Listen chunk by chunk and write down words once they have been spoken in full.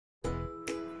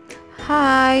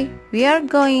Hi, we are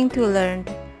going to learn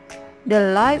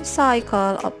the life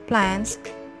cycle of plants,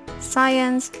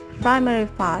 Science Primary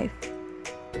 5.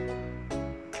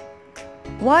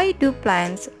 Why do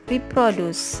plants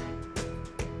reproduce?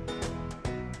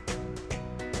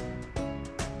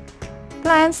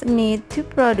 Plants need to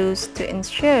produce to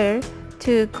ensure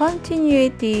the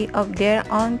continuity of their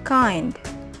own kind.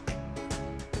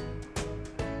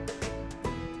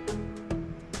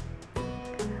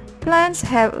 Plants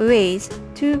have ways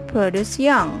to produce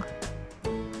young.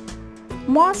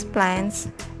 Most plants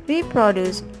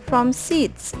reproduce from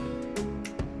seeds,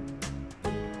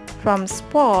 from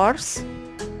spores,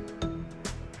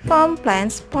 from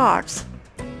plant parts.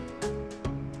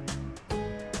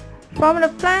 From the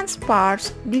plant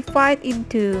parts divide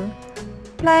into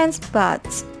plant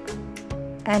buds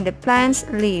and the plant's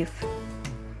leaf.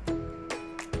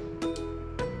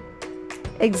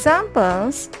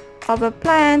 Examples of a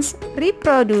plants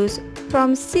reproduce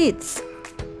from seeds: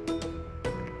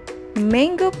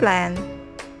 mango plant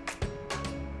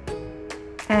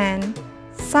and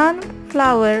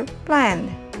sunflower plant.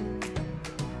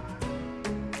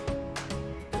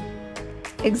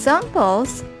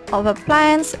 Examples of a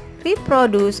plants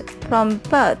reproduce from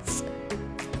buds: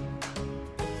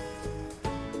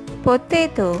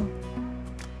 potato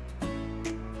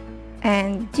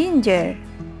and ginger.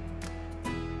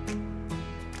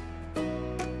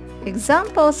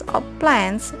 Examples of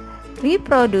plants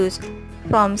reproduce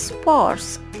from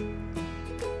spores: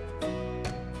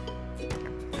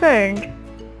 fern,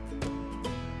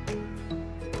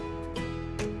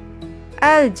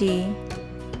 algae,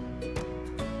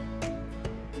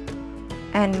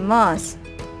 and moss.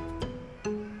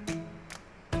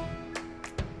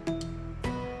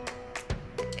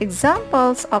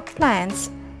 Examples of plants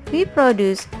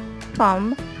reproduce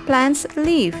from plant's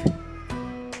leaf: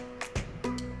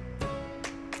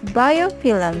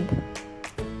 biofilm,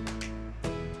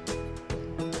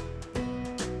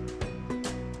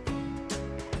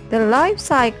 the life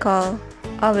cycle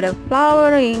of the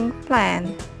flowering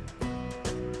plant.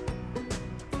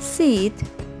 Seed.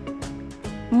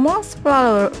 Most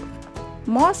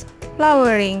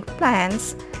flowering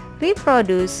plants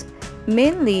reproduce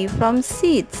mainly from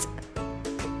seeds.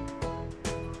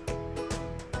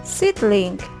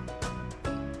 Seedling.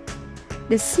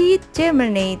 The seed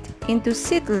germinate into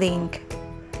seedling.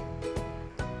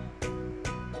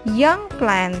 Young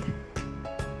plant.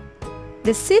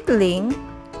 The seedling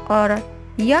or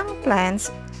young plants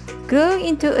grow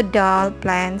into adult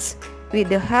plants with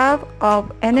the help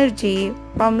of energy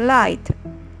from light.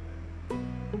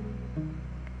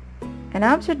 And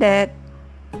after that,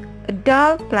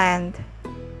 adult plant.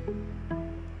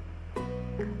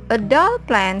 Adult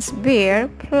plants bear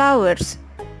flowers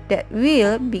that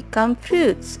will become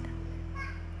fruits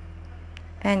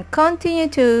and continue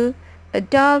to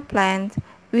adult plant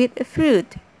with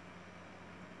fruit.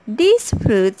 These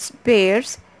fruits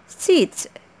bears seeds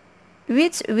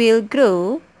which will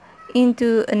grow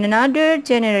into another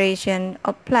generation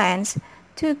of plants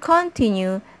to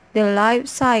continue the life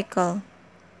cycle.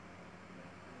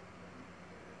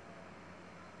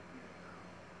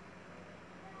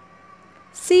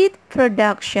 Seed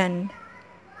production.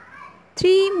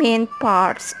 Three main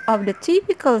parts of the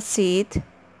typical seed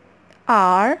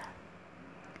are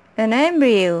an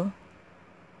embryo,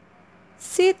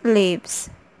 seed leaves,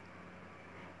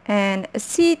 and a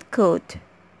seed coat.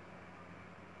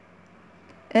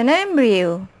 An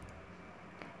embryo.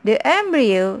 The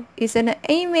embryo is an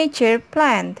immature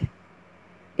plant.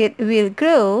 It will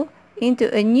grow into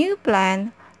a new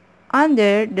plant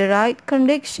under the right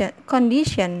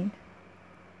condition.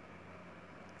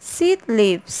 Seed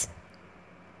leaves.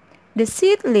 The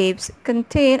seed leaves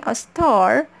contain a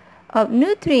store of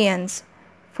nutrients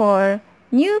for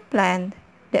new plant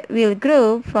that will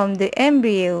grow from the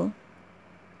embryo.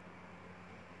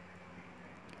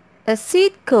 A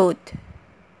seed coat.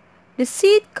 The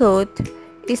seed coat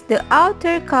is the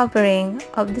outer covering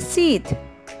of the seed.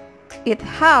 It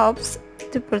helps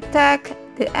to protect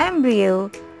the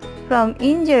embryo from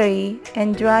injury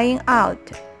and drying out.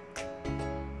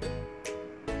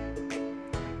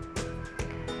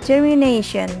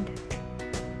 Germination.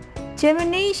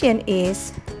 Germination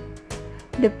is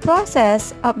the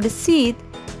process of the seed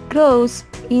grows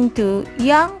into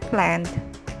young plant.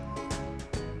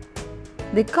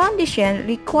 The conditions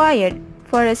required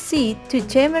for a seed to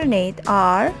germinate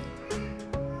are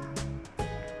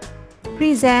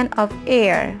presence of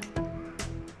air,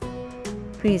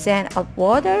 presence of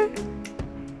water,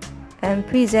 and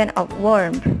presence of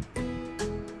warmth.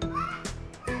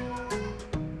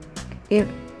 If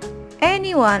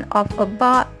any one of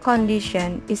above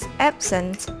condition is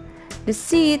absent, the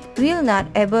seed will not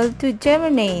able to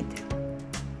germinate.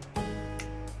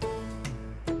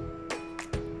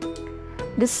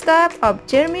 The step of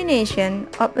germination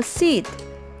of a seed.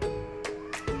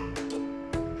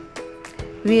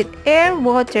 With air,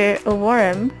 water, a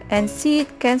worm, and seed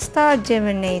can start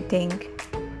germinating.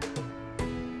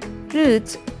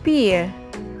 Roots appear.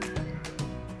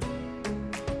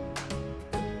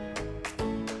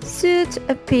 Shoot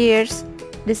appears.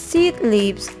 The seed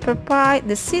leaves provide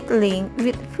the seedling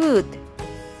with food.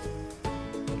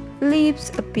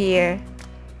 Leaves appear.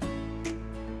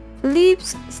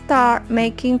 Leaves start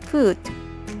making food.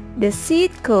 The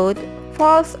seed coat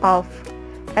falls off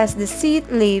as the seed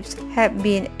leaves have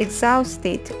been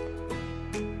exhausted.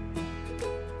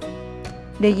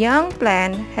 The young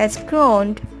plant has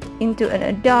grown into an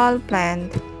adult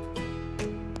plant.